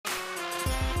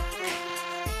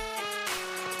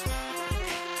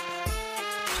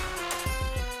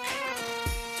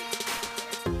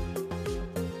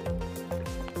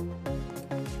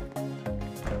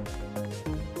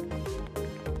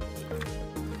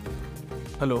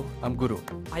Hello, I'm Guru.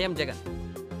 I am Jagan.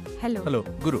 Hello. Hello,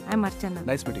 Guru. I'm Archana.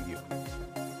 Nice meeting you.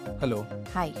 Hello.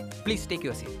 Hi. Please take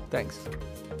your seat. Thanks.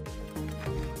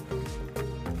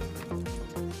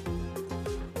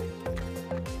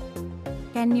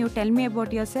 Can you tell me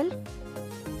about yourself?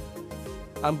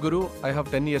 I'm Guru. I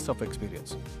have 10 years of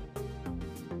experience.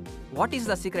 What is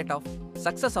the secret of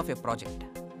success of a project?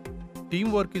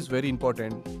 Teamwork is very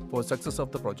important for success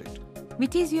of the project.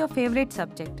 Which is your favorite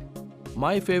subject?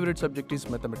 My favorite subject is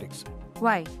mathematics.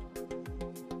 Why?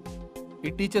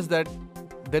 It teaches that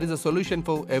there is a solution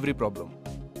for every problem.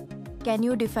 Can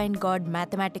you define God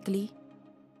mathematically?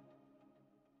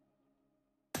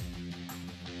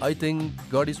 I think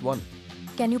God is one.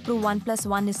 Can you prove 1 plus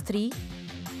 1 is 3?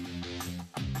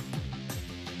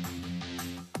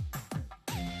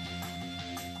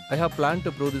 I have planned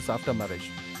to prove this after marriage.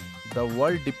 The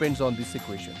world depends on this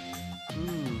equation.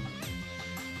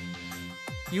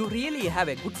 You really have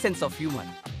a good sense of humor.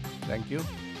 Thank you.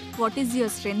 What is your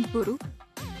strength, Guru?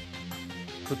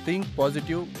 To think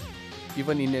positive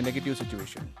even in a negative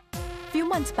situation. Few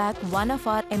months back, one of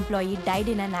our employee died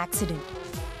in an accident.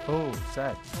 Oh,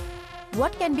 sad.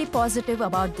 What can be positive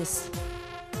about this?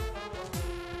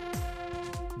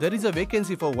 There is a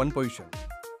vacancy for one position.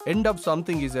 End of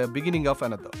something is a beginning of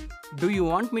another. Do you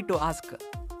want me to ask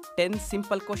 10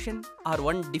 simple questions or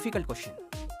one difficult question?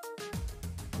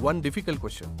 One difficult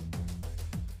question.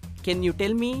 Can you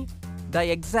tell me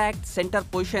the exact center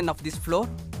position of this floor?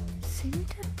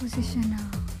 Center position.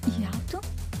 ಯಾವುದು?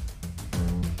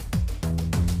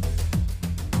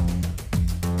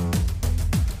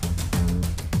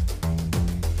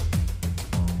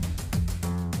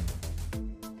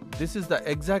 This is the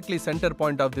exactly center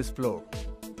point of this floor.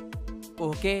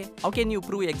 Okay, how can you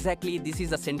prove exactly this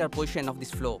is the center position of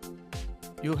this floor?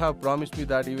 You have promised me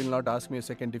that you will not ask me a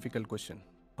second difficult question.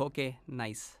 Okay,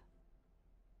 nice.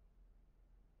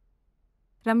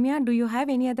 Ramya, do you have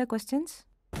any other questions?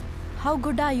 How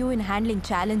good are you in handling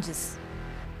challenges?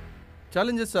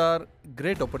 Challenges are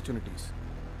great opportunities.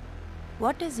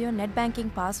 What is your net banking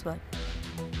password?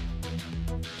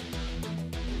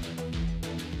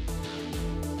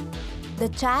 The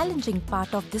challenging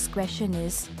part of this question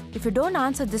is, if you don't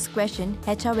answer this question,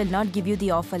 HR will not give you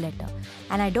the offer letter.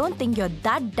 And I don't think you're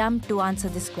that dumb to answer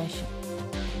this question.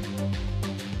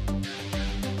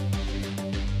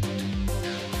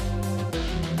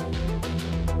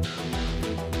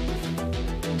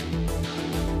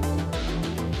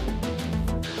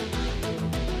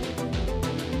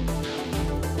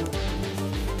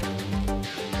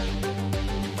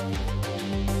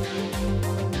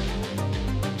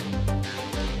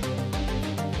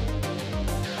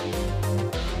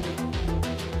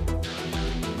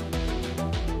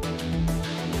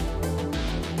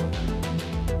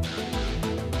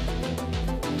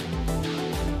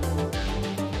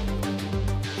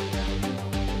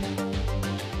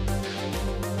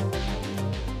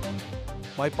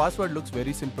 My password looks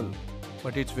very simple,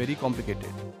 but it's very complicated.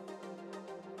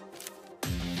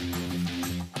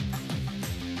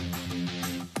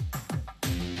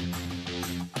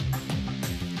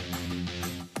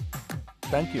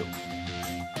 Thank you.